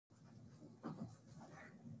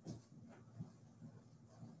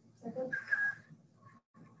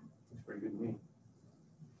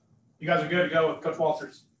You guys are good to go with Coach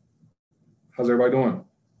Walters. How's everybody doing?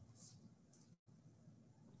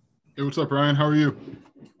 Hey, what's up, Ryan? How are you?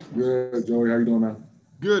 Good, Joey. How you doing, man?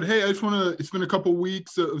 Good. Hey, I just want to – it's been a couple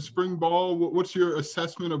weeks of spring ball. What's your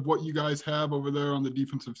assessment of what you guys have over there on the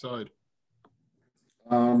defensive side?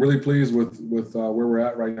 I'm really pleased with where we're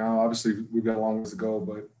at right now. Obviously, we've got a long ways to go,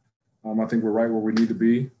 but I think we're right where we need to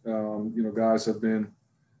be. Guys have been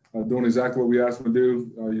doing exactly what we asked them to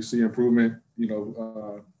do. You see improvement,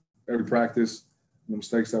 every practice. The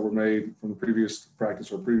mistakes that were made from the previous practice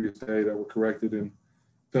or previous day that were corrected in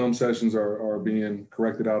film sessions are being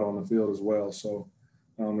corrected out on the field as well. So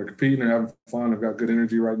they're competing, they're having fun. They've got good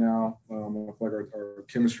energy right now. I feel like our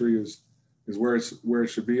chemistry is where it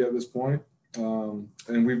should be at this point.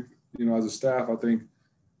 And we, as a staff, I think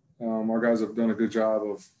our guys have done a good job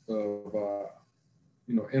of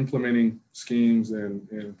implementing schemes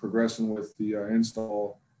and progressing with the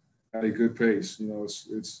install at a good pace.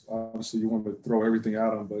 It's obviously you want to throw everything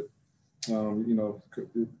at them, but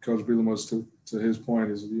Coach Breland was to his point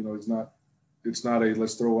is it's not a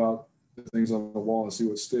let's throw out the things on the wall and see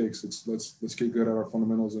what sticks. It's let's get good at our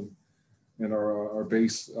fundamentals and our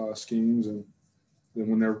base schemes, and then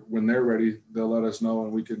when they're ready, they'll let us know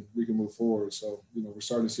and we can move forward. So we're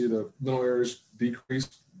starting to see the little errors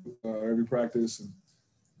decrease every practice,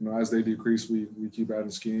 and as they decrease, we keep adding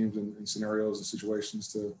schemes and scenarios and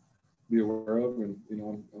situations to be aware of, and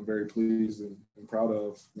I'm very pleased and proud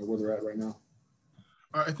of where they're at right now.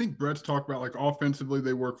 I think Brett's talked about like offensively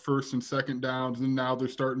they work first and second downs, and now they're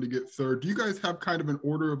starting to get third. Do you guys have kind of an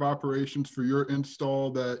order of operations for your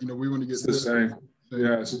install that we want to get? It's the same.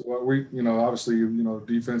 Yeah, it's what we obviously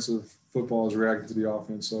defensive football is reacting to the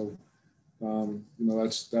offense, so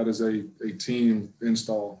that is a team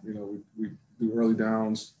install. We do early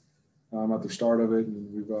downs at the start of it,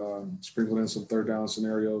 and we've sprinkled in some third down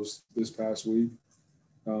scenarios this past week.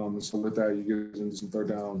 And so with that, you get into some third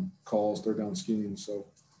down calls, third down schemes. So,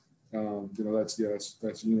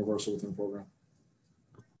 that's universal within the program.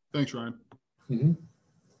 Thanks, Ryan. Mm-hmm.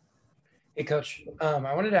 Hey, Coach.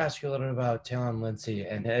 I wanted to ask you a little bit about Talon Lindsay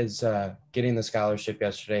and his getting the scholarship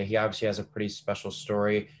yesterday. He obviously has a pretty special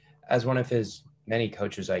story as one of his many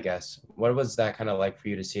coaches, I guess. What was that kind of like for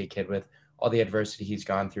you to see a kid with all the adversity he's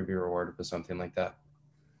gone through be rewarded with something like that?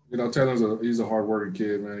 Talon's he's a hard-working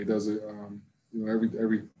kid, man. He does it.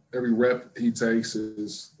 Every rep he takes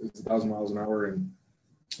is 1,000 miles an hour, and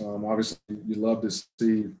obviously you love to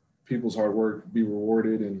see people's hard work be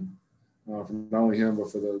rewarded, and for not only him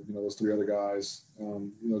but for the those three other guys.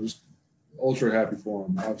 Just ultra happy for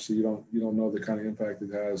him. Obviously, you don't know the kind of impact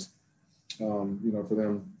it has, for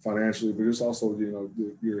them financially, but just also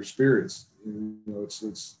your spirits.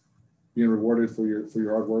 It's being rewarded for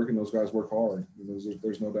your hard work, and those guys work hard.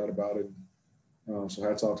 There's no doubt about it. So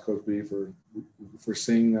hats off to Coach B for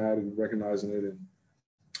seeing that and recognizing it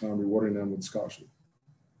and rewarding them with scholarship.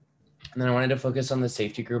 And then I wanted to focus on the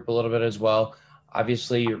safety group a little bit as well.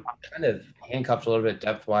 Obviously, you're kind of handcuffed a little bit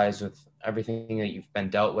depth-wise with everything that you've been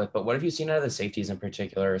dealt with. But what have you seen out of the safeties in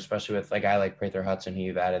particular, especially with a guy like Prather Hudson, who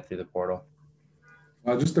you've added through the portal?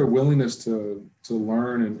 Just their willingness to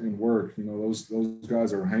learn and work. Those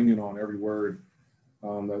guys are hanging on every word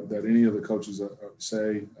that any of the coaches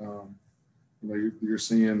say. You're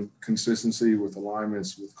seeing consistency with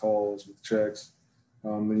alignments, with calls, with checks.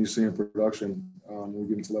 Then you see in production when we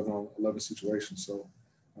get into 11-on-11 situations. So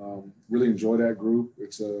really enjoy that group. I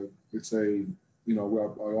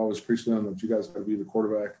always preach to them that you guys got to be the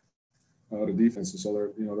quarterback of the defense. And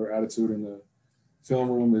so their attitude in the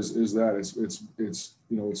film room is that it's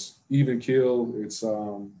even keel.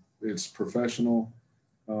 It's professional.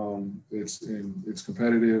 It's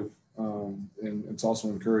competitive. And it's also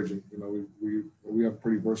encouraging. We have a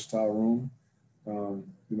pretty versatile room.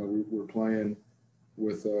 We're playing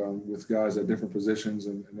with guys at different positions,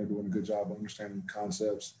 and they're doing a good job of understanding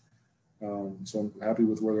concepts. So I'm happy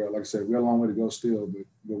with where they're at. Like I said, we got a long way to go still,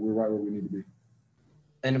 but we're right where we need to be.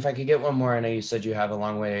 And if I could get one more, I know you said you have a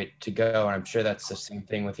long way to go, and I'm sure that's the same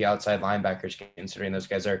thing with the outside linebackers, considering those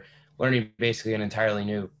guys are learning basically an entirely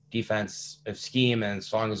new defensive scheme and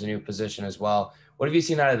as long as a new position as well. What have you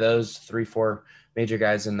seen out of those 3-4 major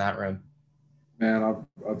guys in that room? Man,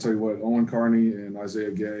 I'll tell you what, Owen Carney and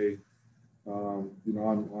Isaiah Gay,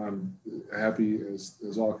 I'm happy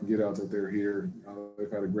as all can get out that they're here.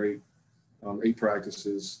 They've had a great 8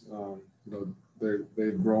 practices.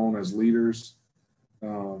 They've grown as leaders.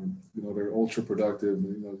 They're ultra productive.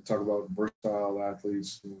 Talk about versatile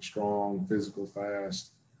athletes, strong, physical,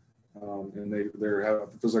 fast, and it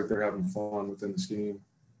feels like they're having fun within the scheme.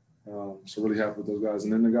 So really happy with those guys,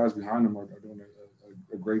 and then the guys behind them are doing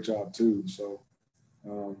a great job too. So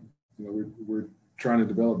we're trying to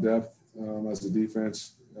develop depth as a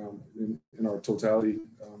defense in our totality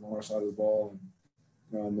on our side of the ball.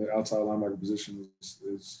 And the outside linebacker position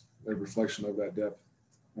is a reflection of that depth,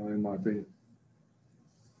 in my opinion.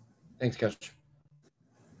 Thanks, Coach.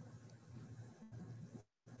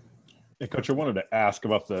 Hey, Coach, I wanted to ask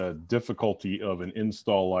about the difficulty of an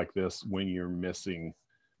install like this when you're missing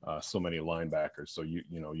so many linebackers. So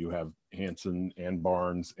you have Hansen and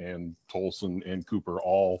Barnes and Tolson and Cooper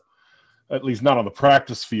all, at least not on the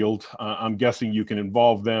practice field. I'm guessing you can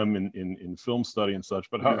involve them in film study and such,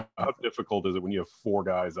 but how difficult is it when you have 4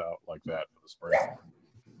 guys out like that for the spring?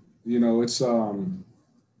 It's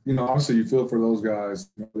obviously you feel for those guys.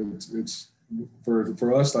 It's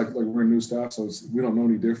for us like we're a new staff, so we don't know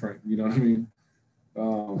any different. You know what I mean?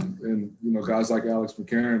 And guys like Alex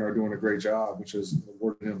McCarron are doing a great job, which is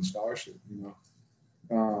awarding him a scholarship.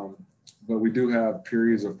 But we do have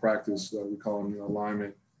periods of practice that we call them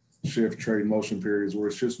alignment, shift, trade, motion periods, where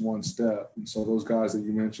it's just one step. And so those guys that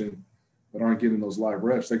you mentioned that aren't getting those live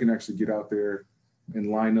reps, they can actually get out there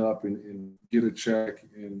and line up and get a check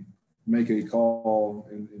and make a call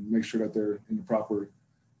and make sure that they're in the proper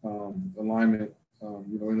alignment,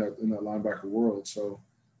 in that linebacker world. So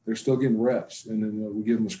they're still getting reps, and then we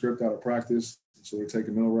give them a script out of practice, so they're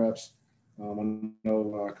taking middle reps. I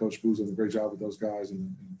know Coach Boo's done a great job with those guys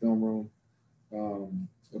in the film room.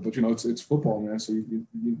 But it's football, man. So you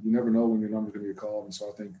never know when your number's going to get called, and so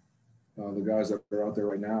I think the guys that are out there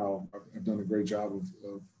right now have done a great job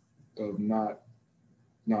of not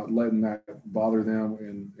letting that bother them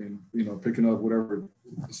and picking up whatever,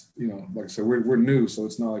 like I said, we're new, so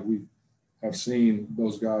it's not like we have seen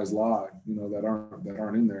those guys live, that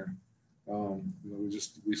aren't in there.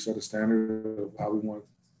 We set a standard of how we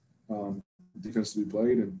want defense to be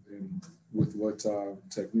played and with what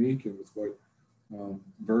technique and with what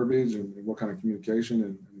verbiage and what kind of communication,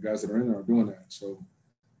 and the guys that are in there are doing that. So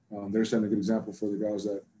they're setting a good example for the guys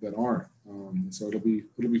that aren't. So it'll be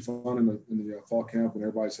fun in the fall camp when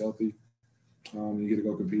everybody's healthy. You get to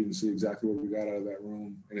go compete and see exactly what we got out of that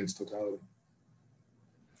room in its totality.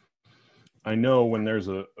 I know when there's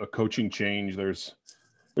a coaching change, there's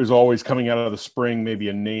always coming out of the spring maybe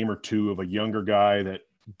a name or two of a younger guy that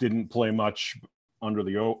didn't play much under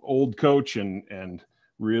the old coach and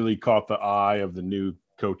really caught the eye of the new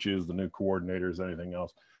coaches, the new coordinators, anything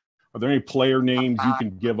else. Are there any player names you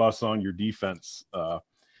can give us on your defense?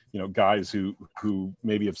 Guys who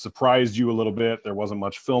maybe have surprised you a little bit. There wasn't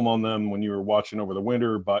much film on them when you were watching over the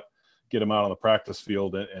winter, but get them out on the practice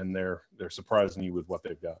field and they're surprising you with what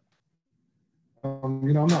they've got. I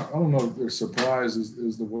don't know if they're surprised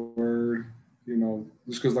is the word,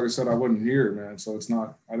 just because, like I said, I wasn't here, man. So it's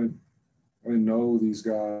not, I didn't know these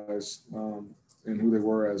guys and who they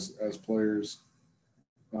were as players.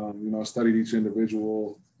 I studied each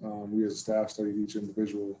individual. We as a staff studied each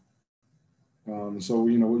individual. So,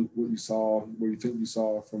 what you think you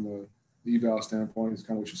saw from a eval standpoint is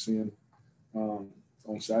kind of what you're seeing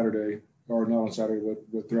on Saturday, or not on Saturday,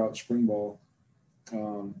 but throughout spring ball.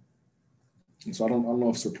 And so I don't know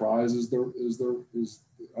if surprise is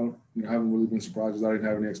I haven't really been surprised because I didn't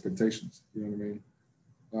have any expectations. You know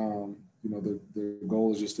what I mean? The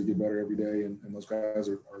goal is just to get better every day, and those guys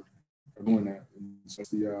are doing that. And so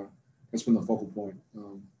that's been the focal point.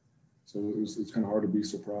 So it's kind of hard to be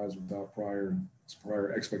surprised without prior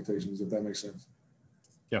expectations, if that makes sense.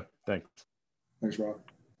 Yeah, thanks. Thanks, Rob.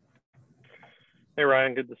 Hey,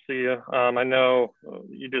 Ryan, good to see you. I know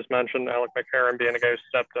you just mentioned Alec McCarron being a guy who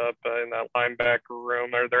stepped up in that linebacker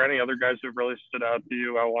room. Are there any other guys who've really stood out to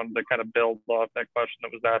you? I wanted to kind of build off that question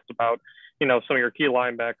that was asked about, some of your key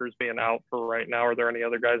linebackers being out for right now. Are there any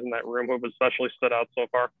other guys in that room who have especially stood out so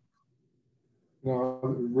far? No,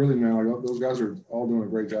 really, man, those guys are all doing a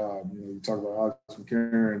great job. You talk about Alex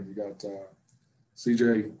McCarron, you got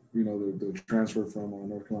CJ, the transfer from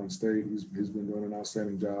North Carolina State. He's been doing an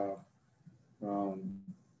outstanding job.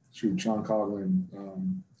 Sean Coughlin,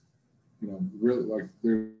 really, like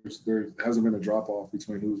there hasn't been a drop off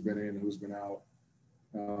between who's been in and who's been out.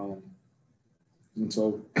 And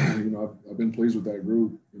so, I've been pleased with that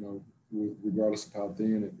group, regardless of how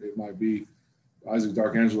thin it might be. Isaac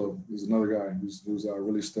Darkangelo is another guy who's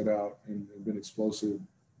really stood out and been explosive.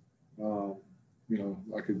 I'm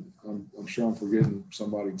sure I'm forgetting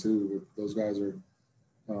somebody too, but those guys are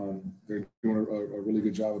they're doing a really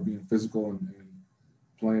good job of being physical and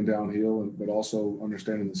playing downhill, but also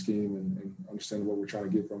understanding the scheme and understanding what we're trying to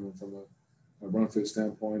get from them from a run fit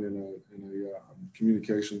standpoint and a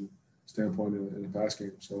communication standpoint in the pass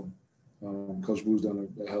game. So Coach Boo's done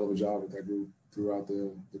a hell of a job with that group throughout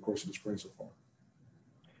the course of the spring so far.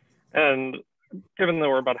 And given that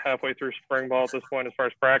we're about halfway through spring ball at this point, as far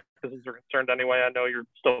as practices are concerned anyway, I know you're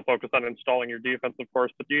still focused on installing your defense, of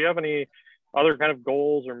course, but do you have any other kind of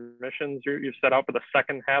goals or missions you've set out for the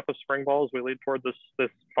second half of spring ball as we lead toward this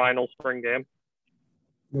final spring game?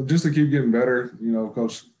 Well, just to keep getting better, you know,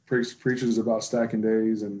 Coach preaches about stacking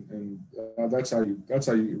days, and that's how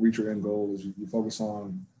you reach your end goal. Is you focus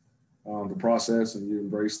on the process, and you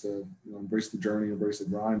embrace the journey, embrace the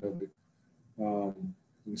grind of it.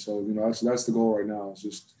 And so, you know, that's the goal right now. Is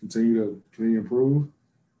just continue to improve.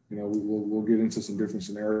 You know, we'll get into some different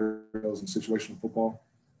scenarios and situational football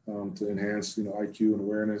to enhance, you know, IQ and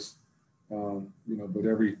awareness. You know, but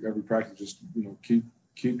every practice, just, you know, keep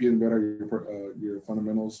getting better at your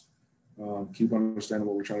fundamentals. Keep understanding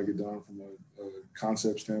what we're trying to get done from a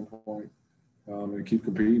concept standpoint, and keep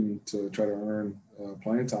competing to try to earn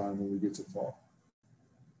playing time when we get to the fall.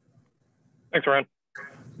 Thanks, Ryan.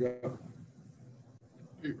 Yeah.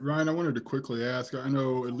 Hey, Ryan, I wanted to quickly ask, I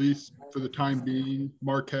know at least for the time being,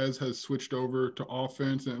 Marquez has switched over to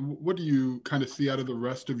offense. And what do you kind of see out of the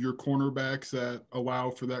rest of your cornerbacks that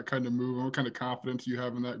allow for that kind of move? And what kind of confidence do you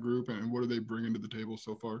have in that group? And what are they bringing to the table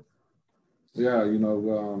so far? Yeah, you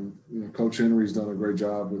know, Coach Henry's done a great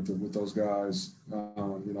job with those guys. You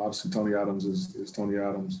know, obviously Tony Adams is Tony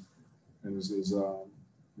Adams, and you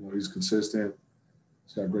know, he's consistent.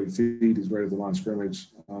 He's got great feet. He's great at the line of scrimmage.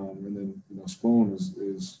 And then, you know, Spoon is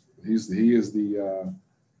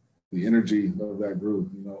the energy of that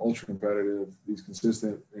group. You know, ultra competitive. He's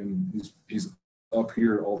consistent, and he's up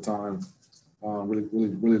here all the time.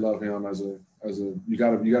 Really love him as a you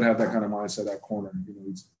gotta have that kind of mindset at corner. You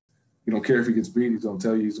know, you don't care if he gets beat. He's gonna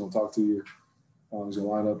tell you. He's gonna talk to you. He's gonna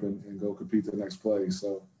line up and go compete the next play.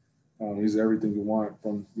 So he's everything you want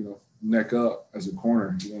from, you know, neck up as a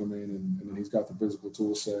corner. You know what I mean? And then he's got the physical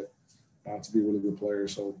tool set to be a really good player.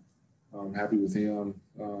 So I'm happy with him.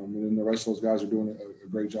 And then the rest of those guys are doing a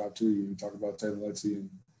great job too. You talk about Taylor Letzi and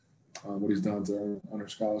what he's done to earn her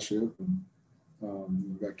scholarship. And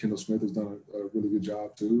we've got Kendall Smith has done a really good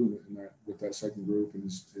job too with that second group, and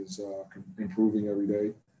is improving every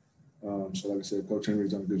day. So like I said, Coach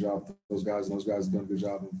Henry's done a good job with those guys, and those guys have done a good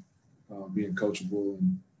job of being coachable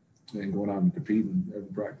and going out and competing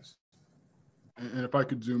every practice. And if I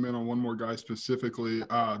could zoom in on one more guy specifically,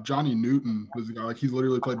 Johnny Newton was a guy, like, he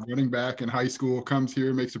literally played running back in high school, comes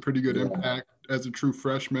here, makes a pretty good impact as a true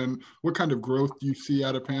freshman. What kind of growth do you see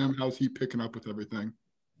out of him? How's he picking up with everything?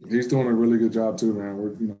 He's doing a really good job too, man.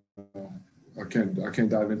 We're, you know, I can't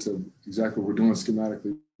dive into exactly what we're doing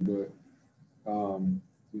schematically, but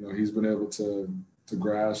you know, he's been able to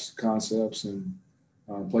grasp concepts and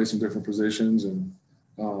play some different positions, and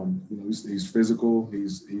you know, he's physical.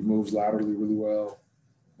 He moves laterally really well.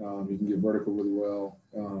 He can get vertical really well,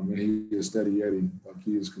 and he is steady Eddie. Like,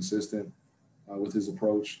 he is consistent with his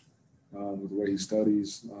approach, with the way he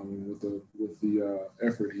studies, with the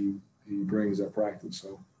effort he brings at practice.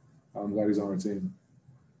 So I'm glad he's on our team.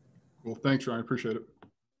 Well, thanks, Ryan. Appreciate it.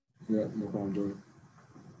 Yeah, no problem, Jordan.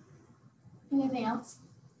 Anything else?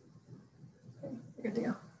 Okay, we're good to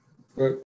go. Good.